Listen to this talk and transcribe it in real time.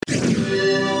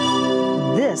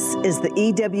This is the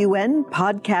EWN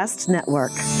Podcast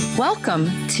Network. Welcome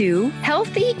to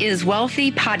Healthy is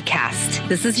Wealthy podcast.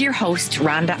 This is your host,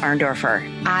 Rhonda Arndorfer.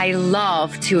 I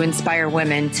love to inspire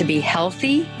women to be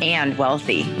healthy and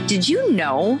wealthy. Did you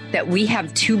know that we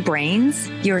have two brains?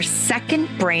 Your second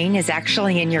brain is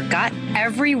actually in your gut.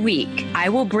 Every week, I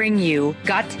will bring you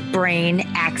gut-brain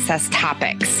access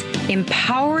topics,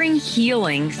 empowering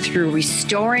healing through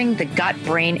restoring the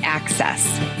gut-brain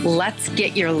access. Let's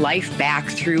get your life back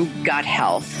through gut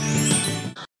health.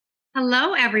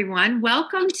 Hello, everyone.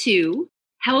 Welcome to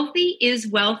Healthy is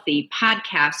Wealthy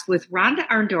podcast with Rhonda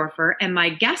Arndorfer, and my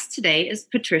guest today is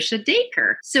Patricia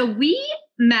Daiker. So we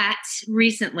met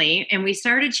recently and we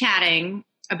started chatting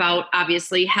about,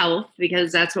 obviously, health,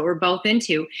 because that's what we're both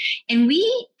into. And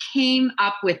we came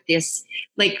up with this,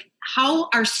 how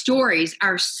our stories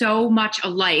are so much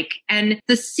alike, and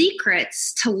the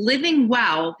secrets to living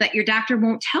well that your doctor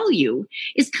won't tell you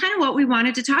is kind of what we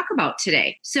wanted to talk about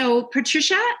today. So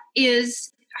Patricia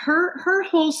is, her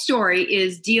whole story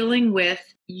is dealing with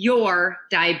your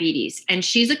diabetes, and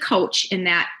she's a coach in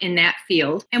that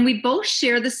field. And we both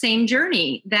share the same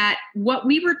journey, that what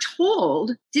we were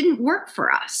told didn't work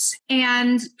for us.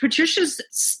 And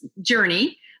Patricia's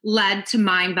journey led to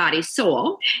mind, body,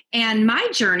 soul. And my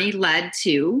journey led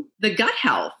to the gut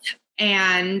health.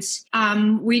 And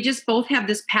we just both have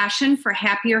this passion for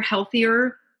happier,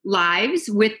 healthier lives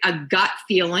with a gut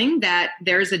feeling that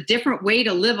there's a different way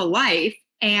to live a life.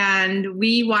 And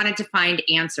we wanted to find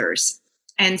answers.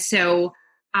 And so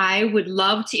I would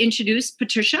love to introduce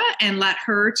Patricia and let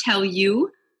her tell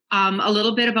you a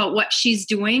little bit about what she's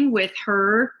doing with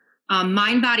her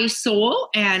mind, body, soul,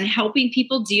 and helping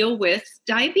people deal with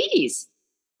diabetes.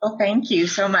 Well, thank you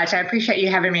so much. I appreciate you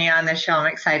having me on the show. I'm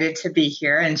excited to be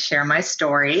here and share my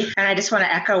story. And I just want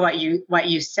to echo what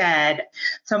you said.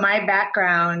 So my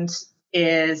background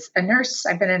is a nurse.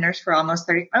 I've been a nurse for almost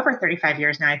over 35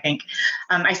 years now, I think.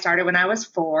 I started when I was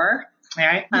 4.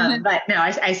 Right. But no,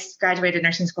 I graduated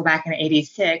nursing school back in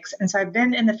 '86. And so I've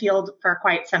been in the field for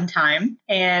quite some time.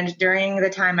 And during the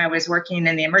time I was working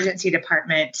in the emergency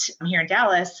department here in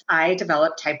Dallas, I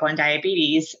developed type 1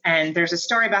 diabetes. And there's a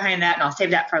story behind that, and I'll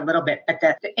save that for a little bit. But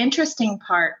the interesting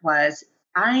part was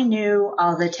I knew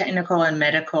all the technical and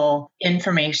medical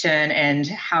information and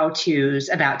how-tos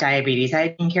about diabetes.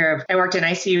 I worked in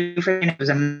ICU for, it was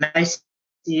a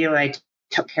ICU. I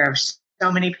took care of so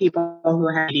many people who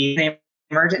had diabetes. In the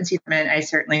emergency department, I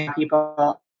certainly have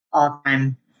people all the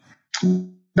time.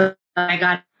 But I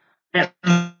got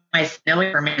my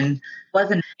million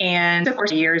wasn't, and of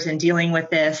course, years in dealing with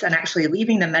this and actually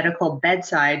leaving the medical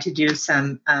bedside to do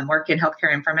some work in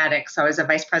healthcare informatics. So I was a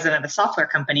vice president of a software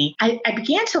company. I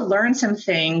began to learn some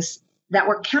things that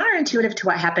were counterintuitive to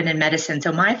what happened in medicine.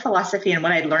 So my philosophy and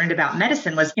what I learned about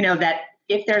medicine was, that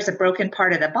if there's a broken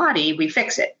part of the body, we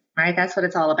fix it. Right? That's what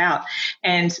it's all about.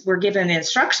 And we're given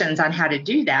instructions on how to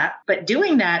do that. But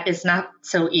doing that is not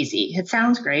so easy. It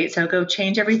sounds great. So go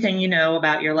change everything you know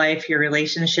about your life, your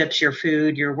relationships, your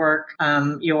food, your work,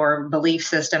 your belief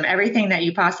system, everything that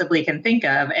you possibly can think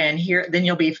of. And then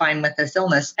you'll be fine with this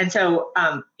illness. And so,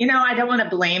 I don't want to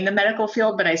blame the medical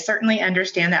field, but I certainly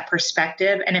understand that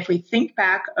perspective. And if we think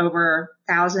back over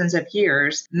thousands of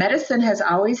years, medicine has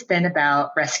always been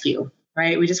about rescue.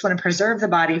 Right? We just want to preserve the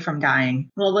body from dying.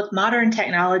 Well, with modern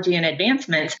technology and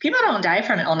advancements, people don't die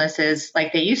from illnesses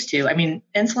like they used to. I mean,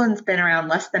 insulin's been around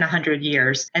less than 100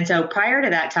 years. And so prior to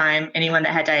that time, anyone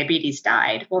that had diabetes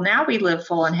died. Well, now we live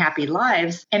full and happy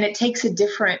lives, and it takes a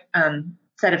different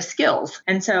set of skills.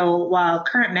 And so while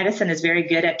current medicine is very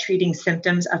good at treating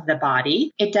symptoms of the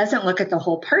body, it doesn't look at the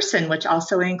whole person, which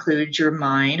also includes your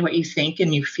mind, what you think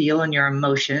and you feel and your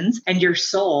emotions, and your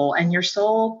soul. And your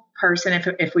soul person,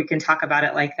 if we can talk about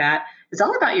it like that, is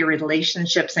all about your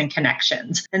relationships and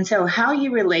connections. And so how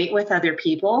you relate with other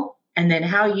people, and then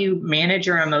how you manage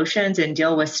your emotions and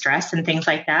deal with stress and things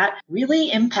like that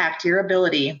really impact your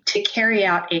ability to carry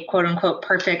out a quote unquote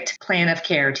perfect plan of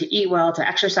care, to eat well, to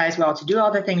exercise well, to do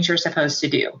all the things you're supposed to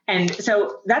do. And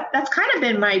so that's kind of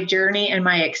been my journey and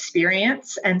my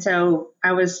experience. And so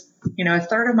I was, a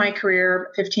third of my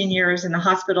career, 15 years in the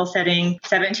hospital setting,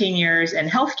 17 years in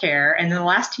healthcare. And in the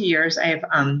last 2 years, I've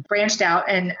branched out,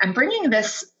 and I'm bringing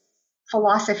this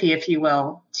philosophy, if you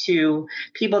will, to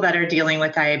people that are dealing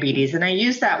with diabetes. And I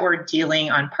use that word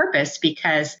dealing on purpose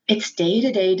because it's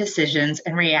day-to-day decisions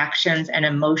and reactions and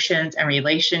emotions and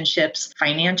relationships,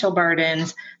 financial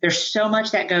burdens. There's so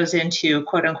much that goes into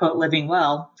quote unquote living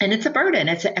well. And it's a burden.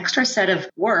 It's an extra set of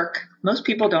work most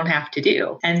people don't have to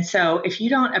do. And so if you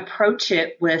don't approach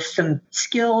it with some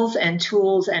skills and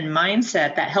tools and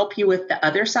mindset that help you with the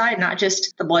other side, not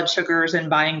just the blood sugars and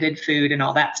buying good food and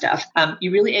all that stuff,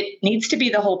 it needs to be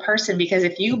the whole person, because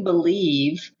if you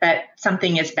believe that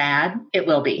something is bad, it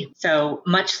will be. So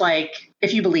much like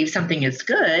if you believe something is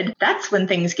good, that's when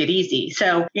things get easy.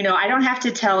 So, I don't have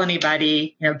to tell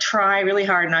anybody, try really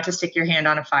hard not to stick your hand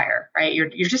on a fire, right? You're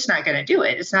just not going to do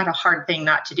it. It's not a hard thing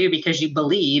not to do because you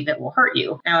believe it will hurt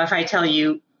you. Now, if I tell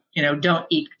you, don't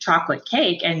eat chocolate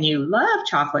cake and you love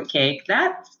chocolate cake,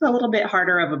 that's a little bit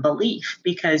harder of a belief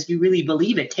because you really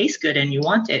believe it tastes good and you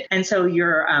want it. And so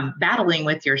you're battling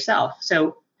with yourself.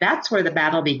 So that's where the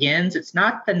battle begins. It's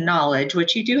not the knowledge,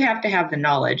 which you do have to have the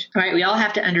knowledge, right? We all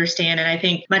have to understand. And I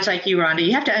think much like you, Rhonda,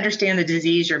 you have to understand the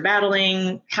disease you're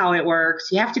battling, how it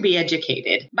works. You have to be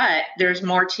educated, but there's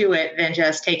more to it than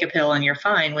just take a pill and you're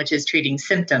fine, which is treating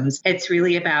symptoms. It's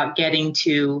really about getting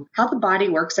to how the body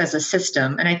works as a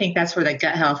system. And I think that's where the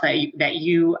gut health that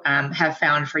you have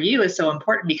found for you is so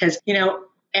important because,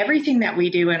 everything that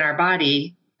we do in our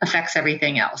body affects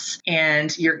everything else.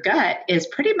 And your gut is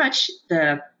pretty much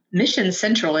the mission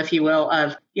central, if you will,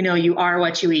 of, you are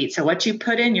what you eat. So what you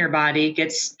put in your body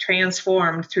gets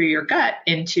transformed through your gut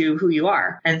into who you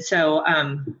are. And so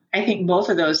I think both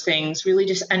of those things, really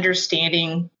just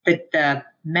understanding that the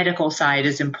medical side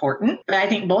is important. But I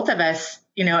think both of us,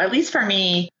 at least for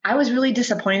me, I was really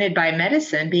disappointed by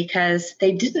medicine because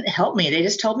they didn't help me. They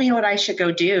just told me what I should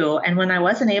go do. And when I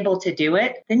wasn't able to do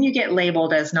it, then you get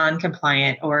labeled as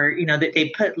non-compliant or, that they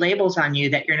put labels on you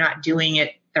that you're not doing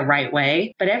it the right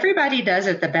way. But everybody does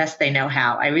it the best they know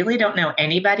how. I really don't know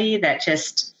anybody that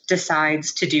just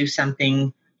decides to do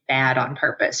something bad on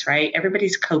purpose, right?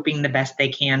 Everybody's coping the best they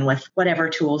can with whatever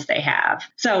tools they have.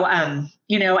 So,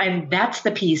 and that's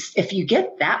the piece. If you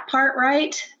get that part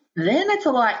right, then it's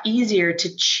a lot easier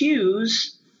to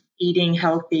choose eating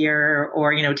healthier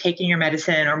or, taking your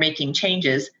medicine or making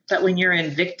changes. But when you're in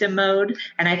victim mode,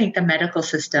 and I think the medical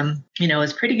system,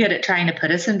 is pretty good at trying to put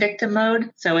us in victim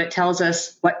mode. So it tells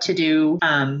us what to do,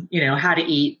 how to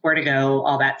eat, where to go,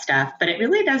 all that stuff. But it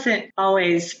really doesn't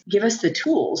always give us the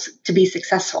tools to be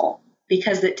successful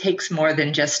because it takes more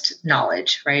than just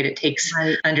knowledge, right? It takes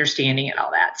understanding and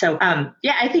all that. So,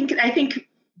 I think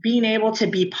being able to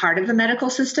be part of the medical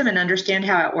system and understand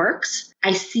how it works,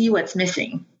 I see what's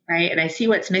missing. Right. And I see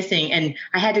what's missing. And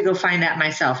I had to go find that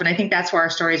myself. And I think that's where our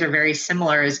stories are very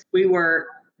similar is the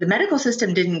medical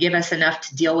system didn't give us enough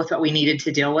to deal with what we needed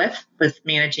to deal with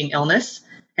managing illness.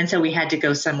 And so we had to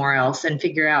go somewhere else and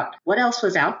figure out what else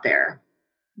was out there.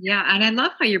 Yeah. And I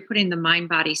love how you're putting the mind,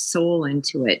 body, soul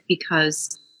into it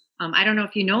because I don't know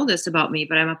if you know this about me,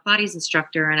 but I'm a Pilates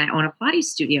instructor and I own a Pilates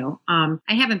studio. I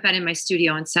haven't been in my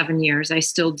studio in 7 years. I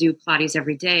still do Pilates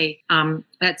every day.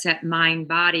 That's at mind,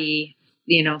 body,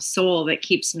 soul that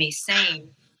keeps me sane.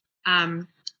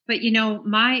 But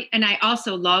and I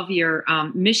also love your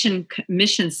mission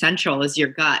central is your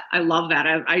gut. I love that.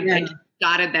 I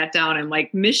jotted that down. I'm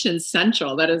like mission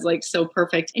central. That is like so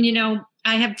perfect. And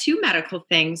I have two medical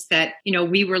things that,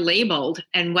 we were labeled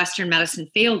and Western medicine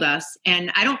failed us.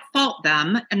 And I don't fault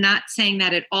them. I'm not saying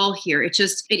that at all here. It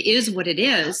is what it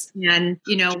is. And,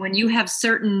 when you have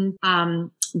certain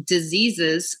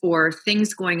diseases or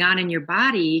things going on in your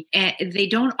body, they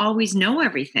don't always know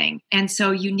everything. And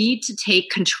so you need to take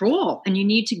control and you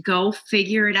need to go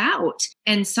figure it out.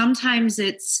 And sometimes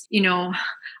it's,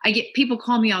 I get people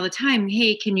call me all the time.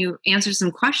 Hey, can you answer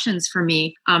some questions for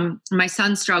me? My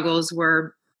son's struggles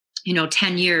were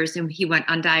 10 years and he went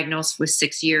undiagnosed with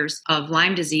 6 years of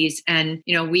Lyme disease. And,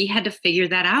 we had to figure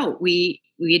that out. We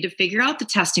had to figure out the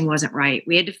testing wasn't right.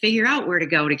 We had to figure out where to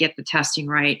go to get the testing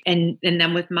right. And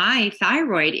then with my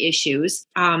thyroid issues,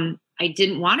 I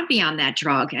didn't want to be on that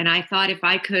drug. And I thought if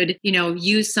I could,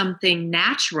 use something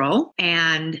natural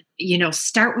and,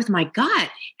 start with my gut,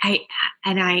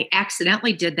 I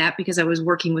accidentally did that because I was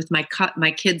working with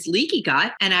my kid's leaky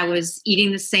gut and I was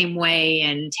eating the same way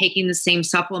and taking the same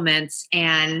supplements.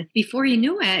 And before you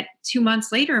knew it, 2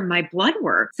 months later, my blood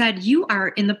work said, you are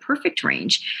in the perfect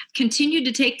range. Continue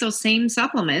to take those same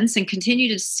supplements and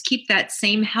continue to keep that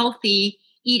same healthy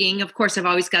eating. Of course, I've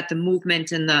always got the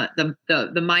movement and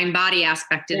the mind body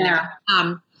aspect in there.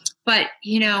 But,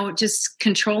 just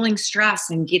controlling stress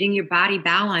and getting your body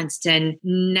balanced and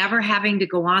never having to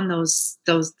go on those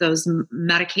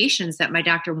medications that my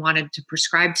doctor wanted to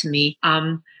prescribe to me.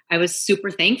 I was super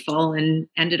thankful and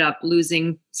ended up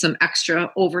losing some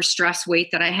extra overstress weight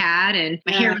that I had, and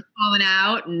my hair was falling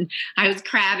out, and I was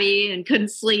crabby and couldn't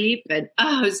sleep, and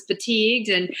I was fatigued.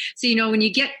 And so, when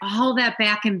you get all that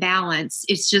back in balance,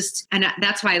 it's just, and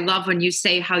that's why I love when you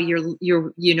say how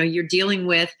you're dealing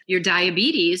with your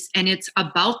diabetes, and it's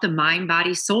about the mind,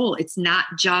 body, soul. It's not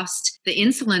just the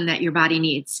insulin that your body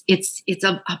needs. It's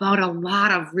about a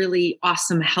lot of really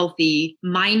awesome, healthy,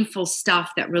 mindful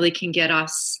stuff that really can get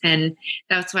us. And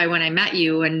that's why when I met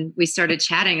you and we started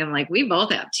chatting, I'm like, we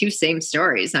both have two same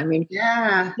stories. I mean,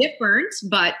 different,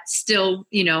 but still,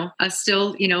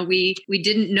 we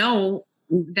didn't know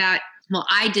that. Well,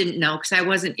 I didn't know because I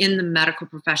wasn't in the medical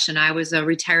profession. I was a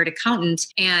retired accountant.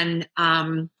 And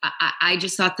I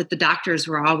just thought that the doctors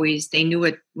were always, they knew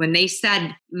it when they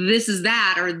said, this is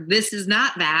that, or this is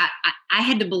not that. I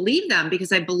had to believe them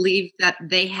because I believed that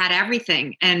they had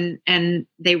everything, and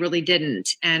they really didn't.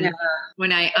 And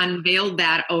when I unveiled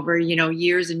that over,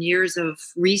 years and years of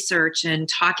research and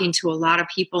talking to a lot of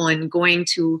people and going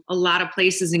to a lot of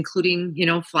places, including,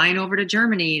 flying over to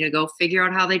Germany to go figure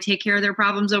out how they take care of their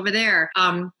problems over there.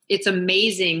 It's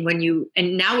amazing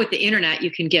and now with the internet,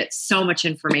 you can get so much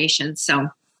information. So.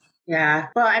 Yeah.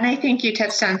 Well, and I think you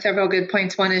touched on several good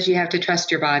points. One is you have to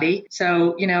trust your body.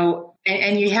 So,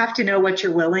 and you have to know what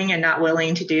you're willing and not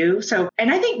willing to do. So,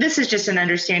 and I think this is just an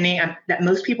understanding that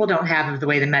most people don't have of the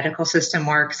way the medical system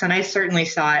works. And I certainly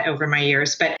saw it over my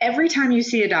years. But every time you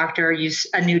see a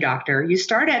new doctor, you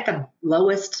start at the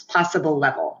lowest possible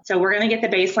level. So we're going to get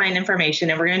the baseline information,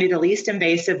 and we're going to do the least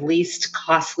invasive, least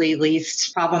costly,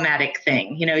 least problematic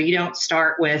thing. You don't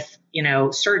start with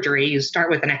surgery, you start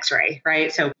with an x-ray,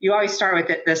 right? So you always start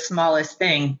with the smallest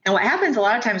thing. And what happens a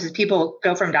lot of times is people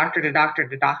go from doctor to doctor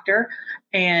to doctor,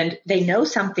 and they know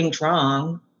something's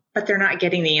wrong, but they're not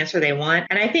getting the answer they want.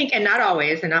 And I think, and not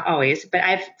always, but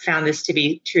I've found this to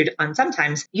be true on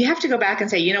sometimes, you have to go back and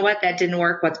say, you know what, that didn't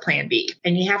work. What's plan B?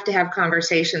 And you have to have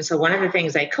conversations. So one of the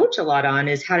things I coach a lot on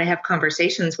is how to have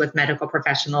conversations with medical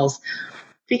professionals,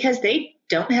 because they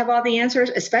don't have all the answers,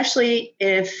 especially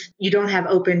if you don't have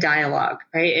open dialogue,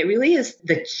 right? It really is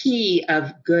the key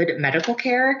of good medical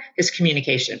care is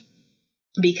communication.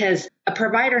 Because a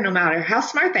provider, no matter how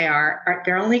smart they are,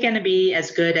 they're only going to be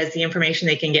as good as the information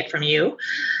they can get from you.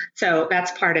 So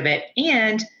that's part of it.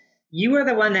 And you are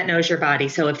the one that knows your body.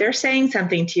 So if they're saying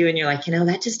something to you and you're like,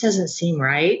 that just doesn't seem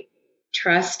right,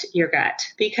 trust your gut,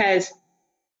 because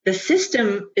the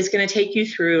system is going to take you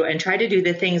through and try to do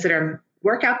the things that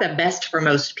work out the best for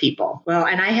most people. Well,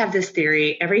 and I have this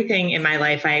theory, everything in my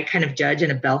life, I kind of judge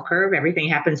in a bell curve. Everything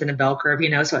happens in a bell curve,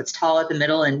 so it's tall at the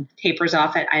middle and tapers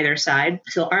off at either side.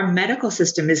 So our medical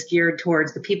system is geared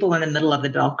towards the people in the middle of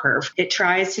the bell curve. It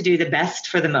tries to do the best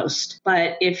for the most.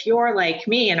 But if you're like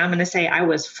me, and I'm going to say I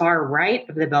was far right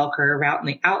of the bell curve, out in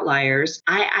the outliers,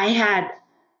 I had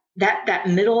that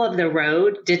middle of the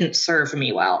road didn't serve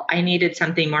me well. I needed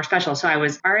something more special. So I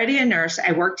was already a nurse.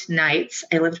 I worked nights.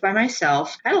 I lived by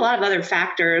myself. I had a lot of other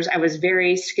factors. I was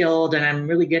very skilled and I'm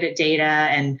really good at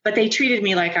data. But they treated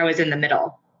me like I was in the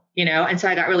middle, and so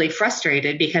I got really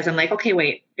frustrated because I'm like, okay,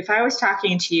 wait, if I was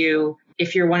talking to you,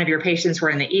 if you're one of your patients were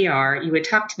in the ER, you would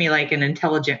talk to me like an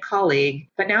intelligent colleague,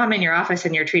 but now I'm in your office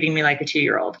and you're treating me like a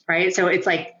 2-year-old, right? So it's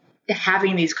like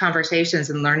having these conversations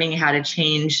and learning how to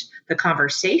change the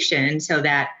conversation so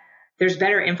that there's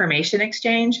better information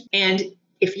exchange. And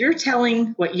if you're telling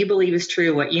what you believe is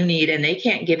true, what you need, and they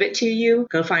can't give it to you,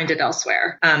 go find it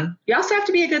elsewhere. You also have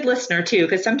to be a good listener too,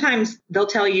 because sometimes they'll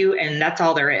tell you and that's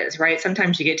all there is, right?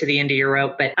 Sometimes you get to the end of your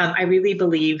rope, but I really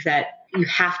believe that you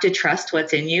have to trust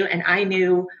what's in you. And I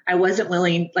knew I wasn't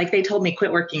willing, like they told me,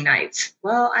 quit working nights.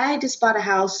 Well, I just bought a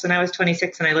house and I was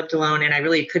 26 and I lived alone. And I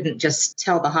really couldn't just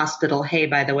tell the hospital, hey,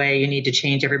 by the way, you need to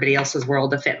change everybody else's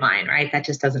world to fit mine, right? That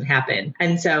just doesn't happen.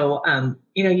 And so,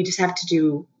 you just have to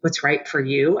do what's right for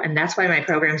you. And that's why my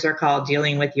programs are called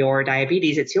Dealing with Your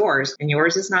Diabetes. It's yours. And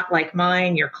yours is not like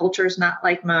mine. Your culture is not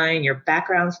like mine. Your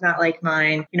background's not like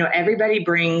mine. Everybody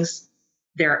brings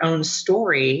their own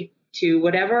story to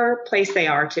whatever place they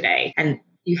are today. And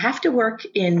you have to work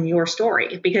in your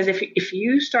story, because if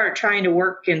you start trying to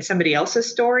work in somebody else's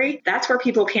story, that's where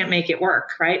people can't make it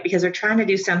work, right? Because they're trying to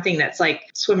do something that's like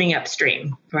swimming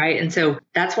upstream, right? And so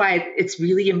that's why it's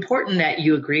really important that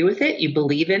you agree with it, you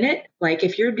believe in it. Like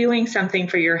if you're doing something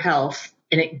for your health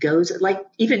and it goes, like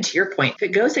even to your point, if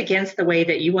it goes against the way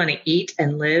that you want to eat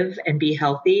and live and be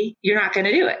healthy, you're not going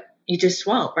to do it. You just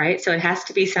won't, right? So it has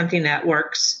to be something that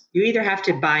works. You either have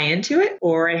to buy into it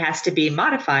or it has to be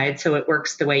modified so it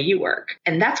works the way you work.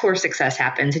 And that's where success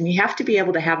happens. And you have to be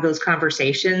able to have those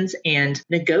conversations and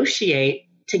negotiate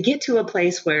to get to a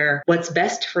place where what's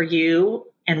best for you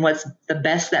and what's the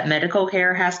best that medical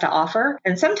care has to offer.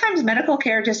 And sometimes medical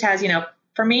care just has,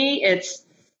 for me, it's,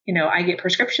 I get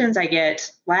prescriptions, I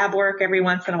get lab work every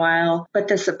once in a while, but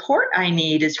the support I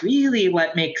need is really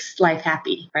what makes life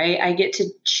happy, right? I get to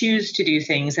choose to do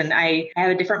things, and I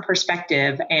have a different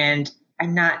perspective, and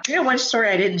I'm not, one story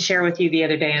I didn't share with you the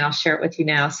other day, and I'll share it with you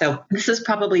now. So this is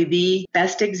probably the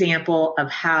best example of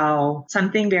how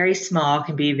something very small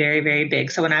can be very, very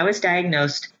big. So when I was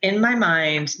diagnosed, in my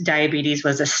mind, diabetes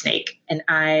was a snake, and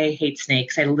I hate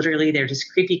snakes. They're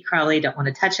just creepy, crawly, don't want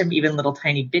to touch them, even little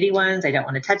tiny bitty ones. I don't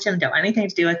want to touch them, don't want anything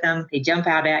to do with them. They jump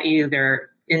out at you. They're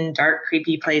in dark,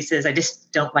 creepy places. I just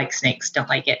don't like snakes, don't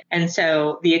like it. And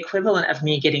so the equivalent of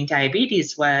me getting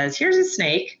diabetes was, here's a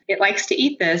snake. It likes to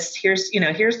eat this. Here's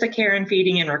the care and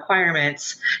feeding and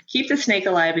requirements. Keep the snake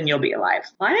alive and you'll be alive.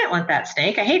 Well, I didn't want that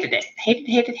snake. I hated it.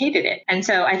 Hated it. And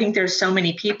so I think there's so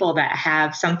many people that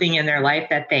have something in their life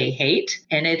that they hate.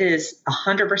 And it is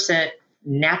 100%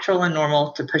 natural and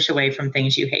normal to push away from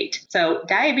things you hate. So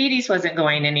diabetes wasn't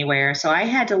going anywhere. So I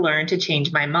had to learn to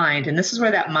change my mind. And this is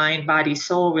where that mind, body,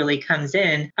 soul really comes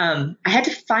in. I had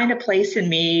to find a place in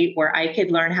me where I could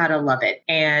learn how to love it.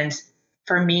 And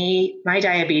for me, my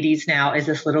diabetes now is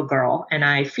this little girl, and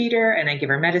I feed her and I give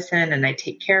her medicine and I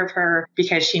take care of her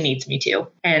because she needs me to.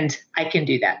 And I can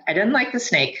do that. I didn't like the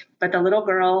snake, but the little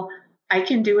girl, I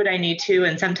can do what I need to,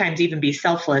 and sometimes even be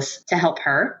selfless to help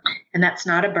her. And that's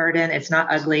not a burden. It's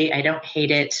not ugly. I don't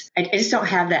hate it. I just don't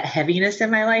have that heaviness in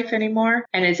my life anymore.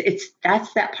 And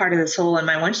that's that part of the soul and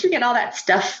mind. Once you get all that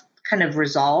stuff kind of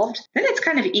resolved, then it's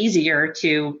kind of easier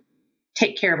to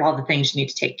take care of all the things you need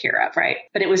to take care of, right?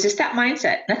 But it was just that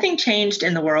mindset. Nothing changed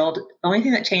in the world. The only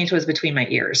thing that changed was between my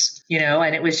ears,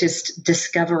 and it was just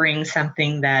discovering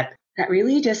something that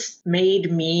really just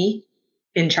made me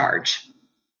in charge.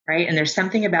 Right. And there's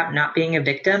something about not being a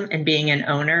victim and being an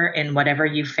owner in whatever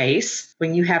you face.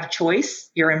 When you have choice,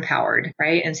 you're empowered.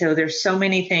 Right. And so there's so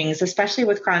many things, especially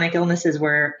with chronic illnesses,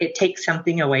 where it takes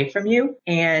something away from you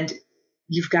and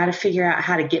you've got to figure out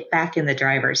how to get back in the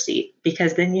driver's seat,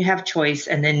 because then you have choice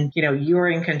and then, you're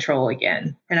in control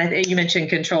again. And I think you mentioned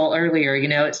control earlier.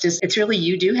 It's really,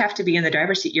 you do have to be in the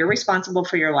driver's seat. You're responsible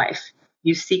for your life.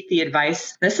 You seek the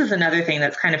advice. This is another thing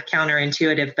that's kind of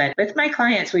counterintuitive, but with my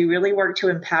clients, we really work to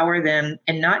empower them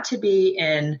and not to be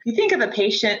you think of a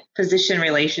patient-physician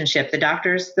relationship. The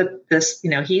doctor's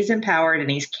he's empowered and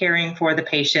he's caring for the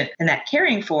patient, and that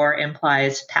caring for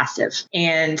implies passive.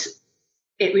 And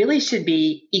it really should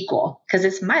be equal, because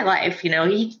it's my life.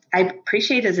 I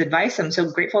appreciate his advice. I'm so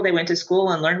grateful they went to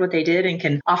school and learned what they did and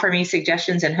can offer me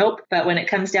suggestions and hope. But when it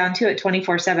comes down to it,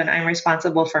 24/7, I'm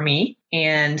responsible for me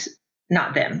and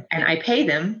not them. And I pay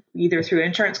them either through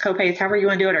insurance copays, however you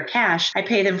want to do it, or cash. I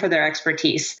pay them for their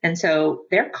expertise. And so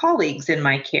they're colleagues in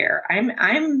my care.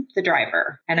 I'm the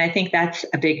driver. And I think that's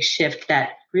a big shift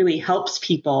that really helps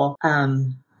people,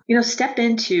 step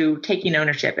into taking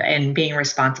ownership and being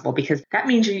responsible, because that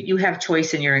means you have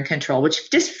choice and you're in control,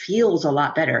 which just feels a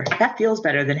lot better. That feels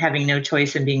better than having no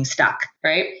choice and being stuck.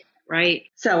 Right. Right.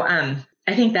 So,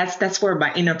 I think that's where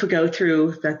if we go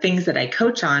through the things that I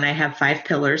coach on, I have 5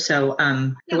 pillars. So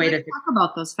let's talk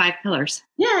about those 5 pillars.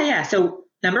 Yeah. So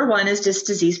number 1 is just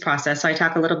disease process. So I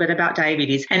talk a little bit about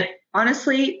diabetes, and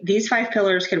honestly, these 5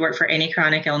 pillars could work for any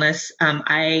chronic illness.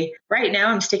 Right now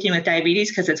I'm sticking with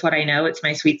diabetes because it's what I know. It's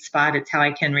my sweet spot. It's how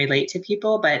I can relate to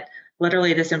people, but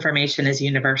literally this information is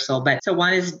universal. But so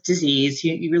 1 is disease.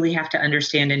 You really have to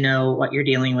understand and know what you're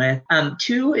dealing with.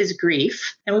 2 is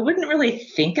grief. And we wouldn't really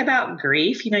think about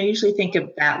grief. Usually think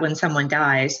of that when someone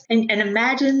dies. And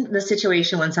imagine the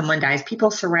situation when someone dies.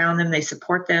 People surround them, they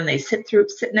support them, they sit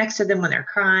next to them when they're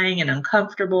crying and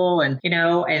uncomfortable. And,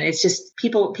 and it's just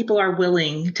people are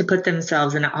willing to put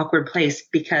themselves in an awkward place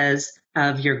because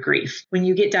of your grief. When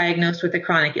you get diagnosed with a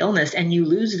chronic illness and you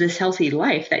lose this healthy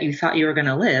life that you thought you were going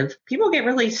to live, people get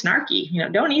really snarky.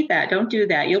 Don't eat that. Don't do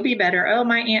that. You'll be better. Oh,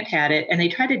 my aunt had it. And they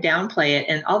try to downplay it.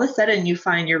 And all of a sudden you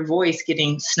find your voice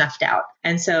getting snuffed out.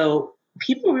 And so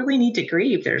people really need to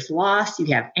grieve. There's loss. You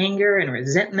have anger and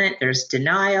resentment. There's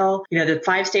denial. The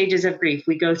 5 stages of grief,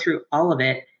 we go through all of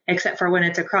it. Except for when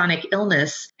it's a chronic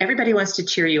illness, everybody wants to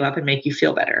cheer you up and make you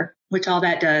feel better, which all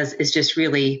that does is just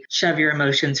really shove your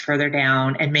emotions further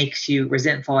down and makes you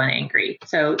resentful and angry.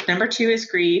 So number 2 is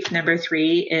grief. Number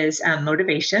 3 is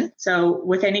motivation. So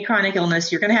with any chronic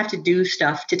illness, you're going to have to do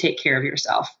stuff to take care of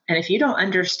yourself. And if you don't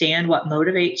understand what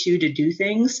motivates you to do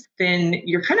things, then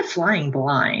you're kind of flying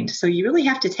blind. So you really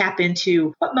have to tap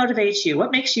into what motivates you,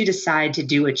 what makes you decide to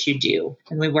do what you do.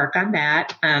 And we work on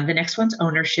that. The next one's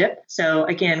ownership. So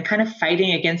again, kind of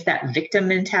fighting against that victim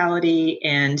mentality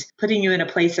and putting you in a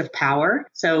place of power.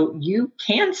 So you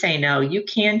can say no, you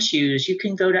can choose, you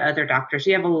can go to other doctors.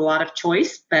 You have a lot of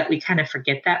choice, but we kind of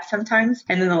forget that sometimes.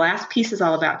 And then the last piece is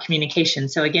all about communication.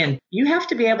 So again, you have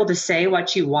to be able to say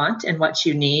what you want and what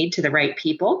you need to the right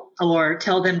people, or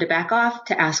tell them to back off,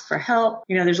 to ask for help.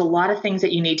 There's a lot of things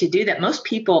that you need to do that most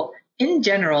people in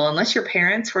general, unless your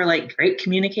parents were like great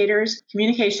communicators,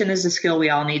 communication is a skill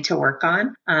we all need to work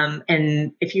on.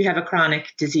 And if you have a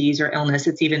chronic disease or illness,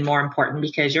 it's even more important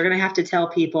because you're going to have to tell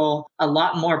people a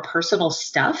lot more personal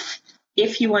stuff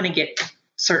if you want to get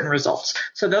certain results.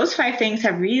 So those 5 things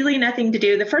have really nothing to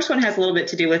do. The first one has a little bit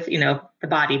to do with, the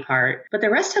body part, but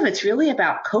the rest of it's really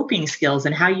about coping skills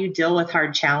and how you deal with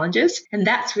hard challenges. And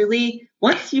that's really,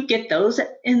 once you get those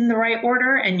in the right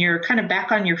order and you're kind of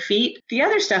back on your feet, the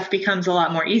other stuff becomes a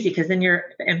lot more easy because then you're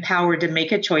empowered to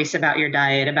make a choice about your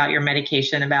diet, about your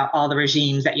medication, about all the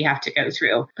regimes that you have to go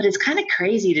through. But it's kind of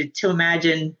crazy to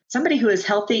imagine somebody who is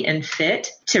healthy and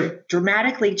fit to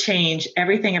dramatically change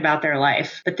everything about their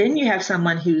life. But then you have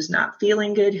someone who's not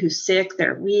feeling good, who's sick,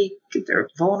 they're weak, they're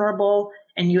vulnerable,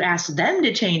 and you ask them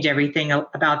to change everything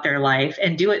about their life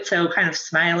and do it so kind of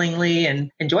smilingly and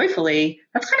joyfully.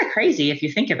 That's kind of crazy if you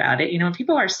think about it. When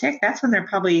people are sick, that's when they're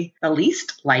probably the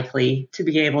least likely to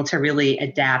be able to really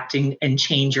adapt and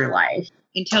change your life.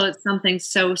 Until it's something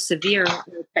so severe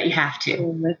that you have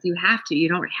to. You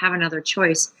don't have another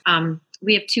choice.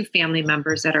 We have 2 family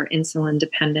members that are insulin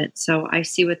dependent. So I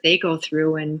see what they go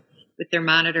through, and with their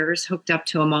monitors hooked up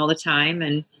to them all the time.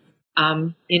 And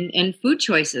in food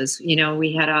choices,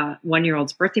 we had a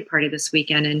 1-year-old's birthday party this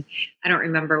weekend, and I don't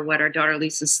remember what our daughter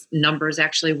Lisa's numbers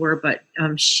actually were, but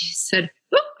she said,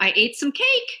 I ate some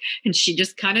cake, and she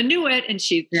just kind of knew it, and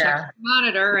she checked the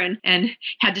monitor and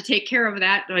had to take care of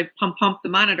that. I pump the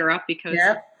monitor up because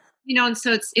and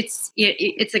so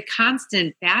it's a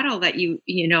constant battle that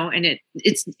and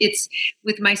it's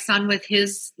with my son with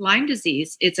his Lyme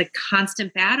disease. It's a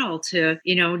constant battle to,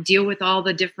 deal with all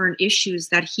the different issues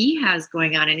that he has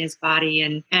going on in his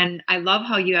body. And I love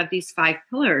how you have these 5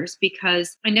 pillars,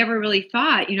 because I never really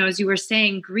thought, as you were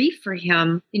saying, grief for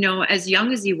him, as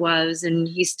young as he was, and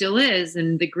he still is,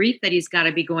 and the grief that he's got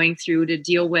to be going through to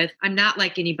deal with. I'm not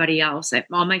like anybody else.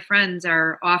 All my friends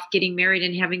are off getting married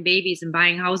and having babies and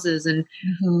buying houses. And,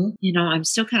 I'm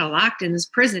still kind of locked in this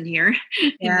prison here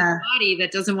in this body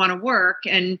that doesn't want to work.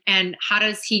 And how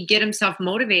does he get himself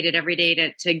motivated every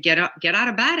day to get out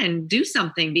of bed and do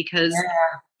something? Because,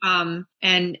 and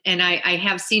I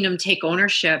have seen him take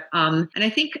ownership. And I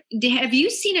think, have you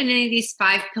seen in any of these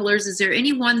 5 pillars, is there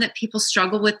any one that people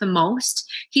struggle with the most?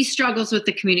 He struggles with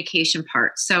the communication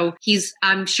part. So he's,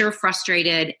 I'm sure,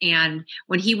 frustrated. And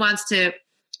when he wants to,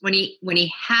 when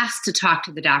he has to talk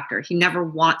to the doctor, he never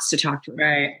wants to talk to him.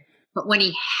 Right. But when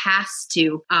he has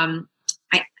to,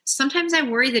 sometimes I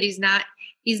worry that he's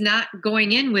not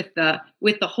going in with the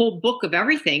whole book of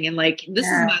everything. And like, this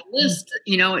is my list,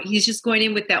 he's just going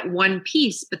in with that one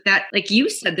piece. But that, like you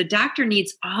said, the doctor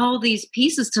needs all these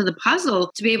pieces to the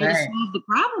puzzle to be able to solve the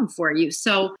problem for you.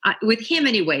 So with him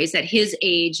anyways, at his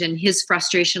age and his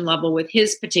frustration level with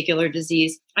his particular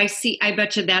disease, I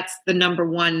bet you that's the number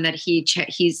one that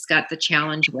he's got the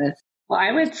challenge with. Well,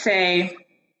 I would say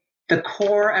the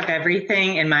core of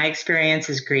everything in my experience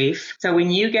is grief. So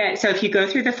if you go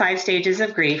through the 5 stages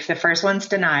of grief, the first one's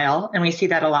denial. And we see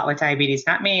that a lot with diabetes.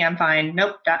 Not me, I'm fine.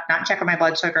 Nope, not checking my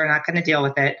blood sugar, not going to deal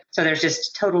with it. So there's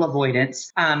just total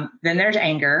avoidance. Then there's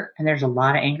anger. And there's a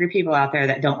lot of angry people out there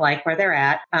that don't like where they're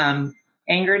at.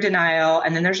 Anger, denial,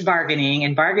 and then there's bargaining.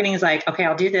 And bargaining is like, okay,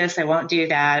 I'll do this. I won't do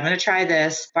that. I'm going to try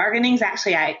this. Bargaining is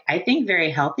actually, I think,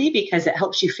 very healthy because it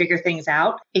helps you figure things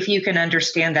out. If you can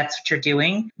understand that's what you're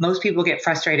doing. Most people get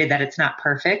frustrated that it's not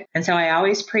perfect. And so I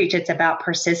always preach it's about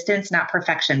persistence, not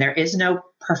perfection. There is no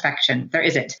perfection. There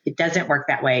isn't. It doesn't work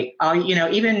that way.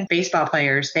 Even baseball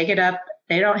players, they get up,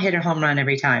 they don't hit a home run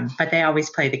every time, but they always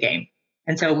play the game.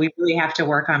 And so we really have to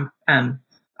work on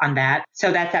that.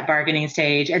 So that's that bargaining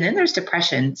stage. And then there's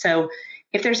depression. So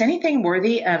if there's anything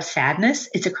worthy of sadness,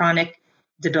 it's a chronic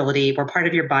debility where part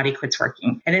of your body quits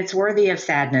working. And it's worthy of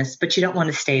sadness, but you don't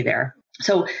want to stay there.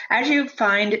 So as you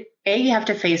find, you have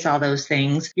to face all those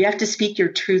things. You have to speak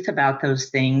your truth about those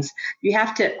things. You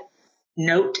have to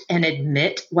note and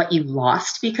admit what you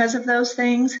lost because of those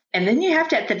things. And then you have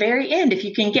to, at the very end, if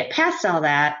you can get past all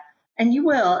that, and you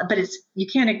will, but you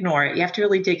can't ignore it. You have to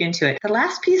really dig into it. The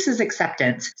last piece is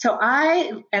acceptance. So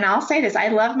I'll say this, I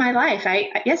love my life.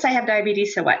 Yes, I have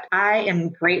diabetes. So what? I am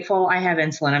grateful I have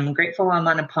insulin. I'm grateful I'm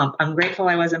on a pump. I'm grateful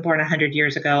I wasn't born 100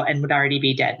 years ago and would already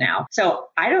be dead now. So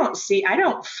I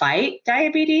don't fight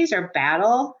diabetes or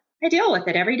battle I deal with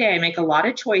it every day. I make a lot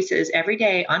of choices every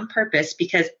day on purpose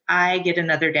because I get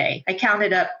another day. I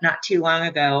counted up not too long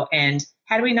ago, and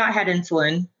had we not had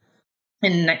insulin,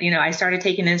 and, I started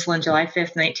taking insulin July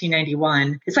 5th,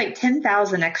 1991. It's like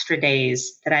 10,000 extra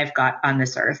days that I've got on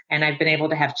this earth. And I've been able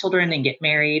to have children and get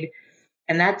married.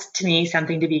 And that's, to me,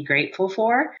 something to be grateful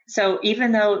for. So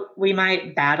even though we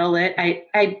might battle it,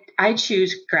 I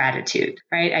choose gratitude,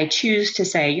 right? I choose to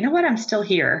say, you know what, I'm still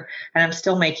here and I'm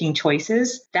still making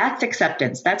choices. That's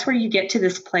acceptance. That's where you get to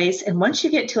this place. And once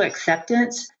you get to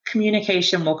acceptance,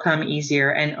 communication will come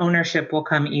easier and ownership will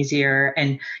come easier.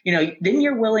 And, then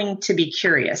you're willing to be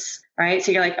curious, right?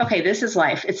 So you're like, okay, this is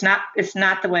life. It's not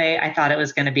the way I thought it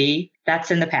was going to be.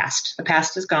 That's in the past. The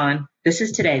past is gone. This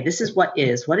is today. This is what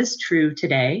is true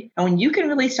today. And when you can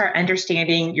really start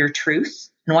understanding your truth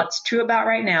and what's true about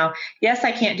right now, yes,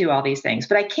 I can't do all these things,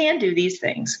 but I can do these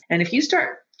things. And if you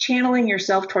start channeling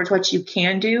yourself towards what you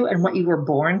can do and what you were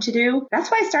born to do. That's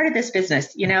why I started this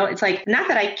business. It's like, not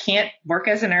that I can't work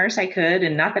as a nurse, I could,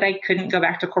 and not that I couldn't go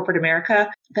back to corporate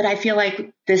America, but I feel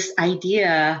like this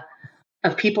idea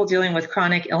of people dealing with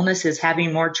chronic illnesses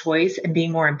having more choice and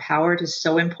being more empowered is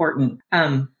so important.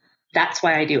 That's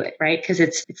why I do it, right? Because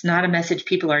it's not a message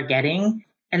people are getting.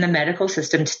 And the medical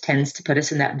system tends to put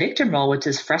us in that victim role, which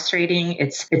is frustrating.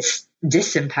 It's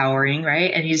disempowering,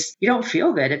 right? And you don't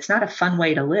feel good. It's not a fun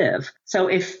way to live. So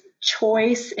if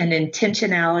choice and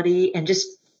intentionality and just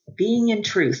being in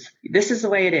truth, this is the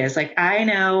way it is. Like, I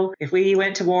know if we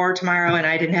went to war tomorrow and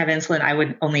I didn't have insulin, I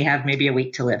would only have maybe a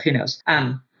week to live. Who knows?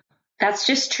 That's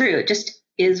just true. It just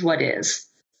is what is.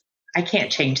 I can't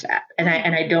change that. And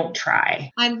I don't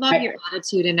try. I love your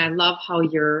attitude, and I love how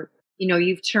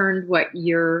you've turned what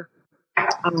your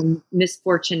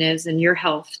misfortune is and your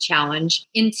health challenge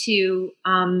into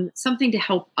something to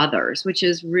help others, which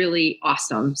is really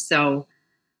awesome. So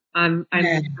I'm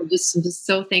just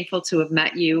so thankful to have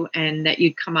met you and that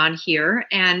you'd come on here.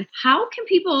 And how can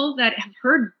people that have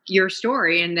heard your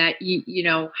story and that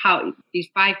how these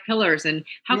 5 pillars, and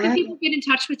how can people get in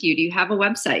touch with you? Do you have a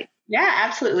website? Yeah,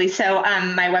 absolutely. So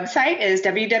my website is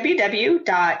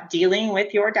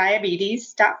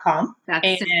www.dealingwithyourdiabetes.com.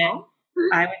 That's simple.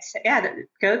 I would say,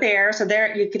 go there. So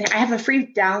there I have a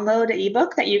free download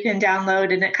ebook that you can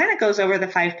download, and it kind of goes over the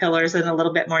 5 pillars in a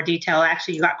little bit more detail.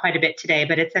 Actually, you got quite a bit today,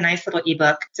 but it's a nice little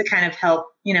ebook to kind of help,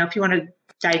 if you want to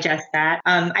digest that.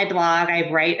 I blog, I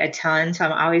write a ton. So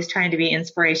I'm always trying to be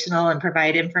inspirational and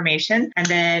provide information. And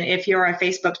then if you're a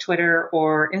Facebook, Twitter,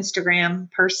 or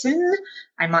Instagram person,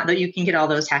 you can get all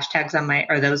those hashtags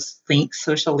those links,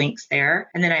 social links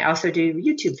there. And then I also do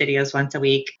YouTube videos once a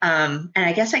week. And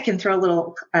I guess I can throw a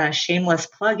little shameless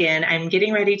plug in. I'm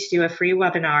getting ready to do a free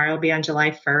webinar. It'll be on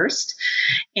July 1st.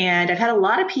 And I've had a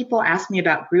lot of people ask me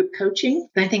about group coaching.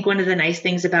 And I think one of the nice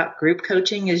things about group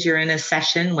coaching is you're in a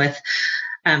session with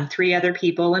 3 other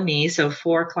people and me, so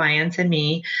 4 clients and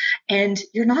me, and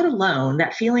you're not alone.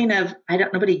 That feeling of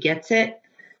nobody gets it.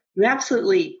 You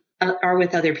absolutely are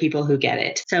with other people who get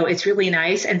it. So it's really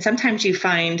nice. And sometimes you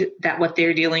find that what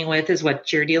they're dealing with is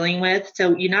what you're dealing with.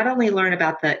 So you not only learn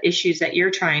about the issues that you're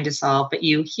trying to solve, but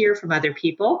you hear from other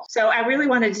people. So I really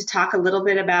wanted to talk a little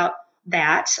bit about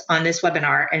that on this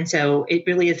webinar. And so it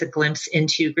really is a glimpse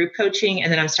into group coaching.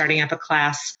 And then I'm starting up a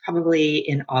class probably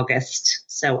in August.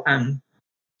 So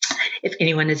if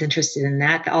anyone is interested in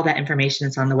that, all that information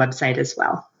is on the website as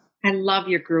well. I love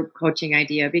your group coaching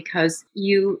idea because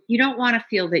you don't want to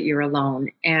feel that you're alone.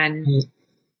 And,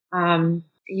 the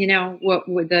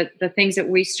things that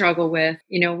we struggle with,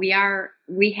 we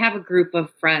have a group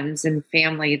of friends and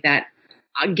family that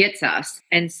gets us.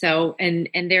 And so, and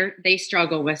they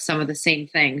struggle with some of the same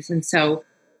things. And so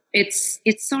it's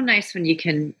so nice when you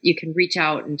can reach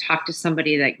out and talk to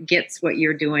somebody that gets what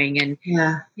you're doing. And,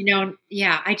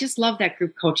 I just love that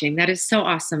group coaching. That is so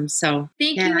awesome. So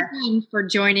thank you again for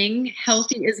joining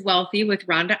Healthy is Wealthy with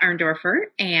Rhonda Arndorfer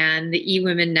and the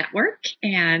eWomen Network.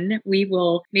 And we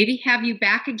will maybe have you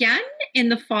back again in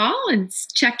the fall and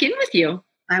check in with you.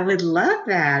 I would love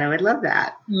that.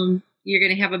 You're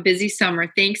going to have a busy summer.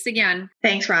 Thanks again.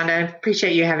 Thanks, Rhonda. I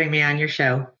appreciate you having me on your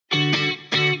show.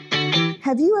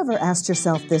 Have you ever asked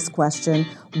yourself this question?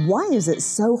 Why is it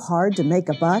so hard to make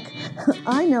a buck?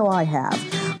 I know I have.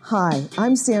 Hi,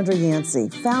 I'm Sandra Yancey,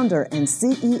 founder and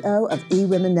CEO of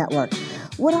eWomen Network.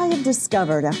 What I have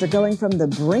discovered after going from the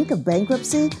brink of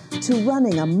bankruptcy to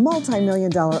running a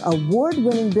multi-million-dollar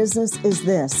award-winning business is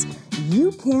this.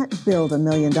 You can't build $1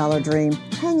 million dream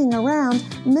hanging around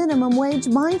minimum wage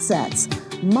mindsets.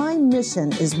 My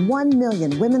mission is 1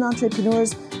 million women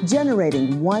entrepreneurs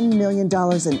generating $1 million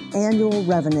in annual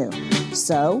revenue.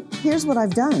 So here's what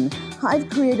I've done. I've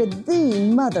created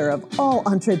the mother of all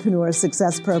entrepreneur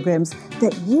success programs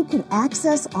that you can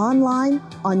access online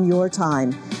on your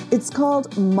time. It's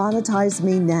called Monetize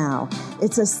Me Now.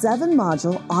 It's a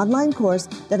 7-module online course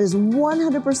that is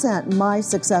 100% my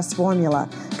success formula,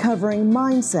 covering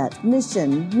mindset,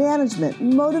 mission, management,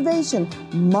 motivation,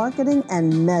 marketing,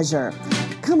 and measure.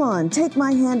 Come on, take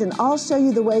my hand and I'll show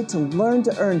you the way to learn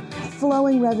to earn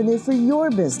flowing revenue for your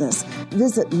business.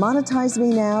 Visit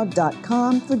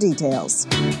monetizemenow.com for details.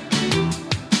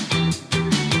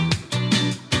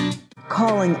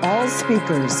 Calling all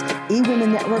speakers.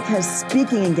 eWomen Network has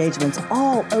speaking engagements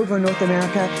all over North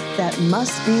America that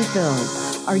must be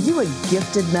filled. Are you a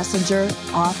gifted messenger,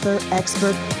 author,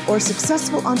 expert, or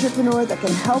successful entrepreneur that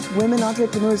can help women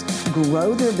entrepreneurs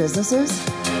grow their businesses?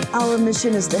 Our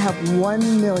mission is to help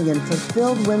 1 million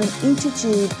fulfilled women each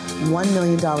achieve $1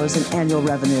 million in annual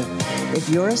revenue. If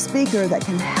you're a speaker that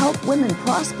can help women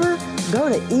prosper, go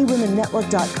to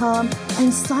eWomenNetwork.com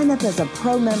and sign up as a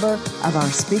pro member of our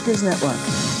Speakers Network.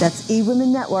 That's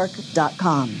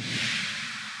eWomenNetwork.com.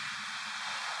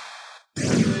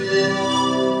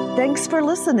 Thanks for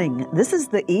listening. This is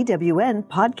the EWN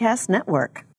Podcast Network.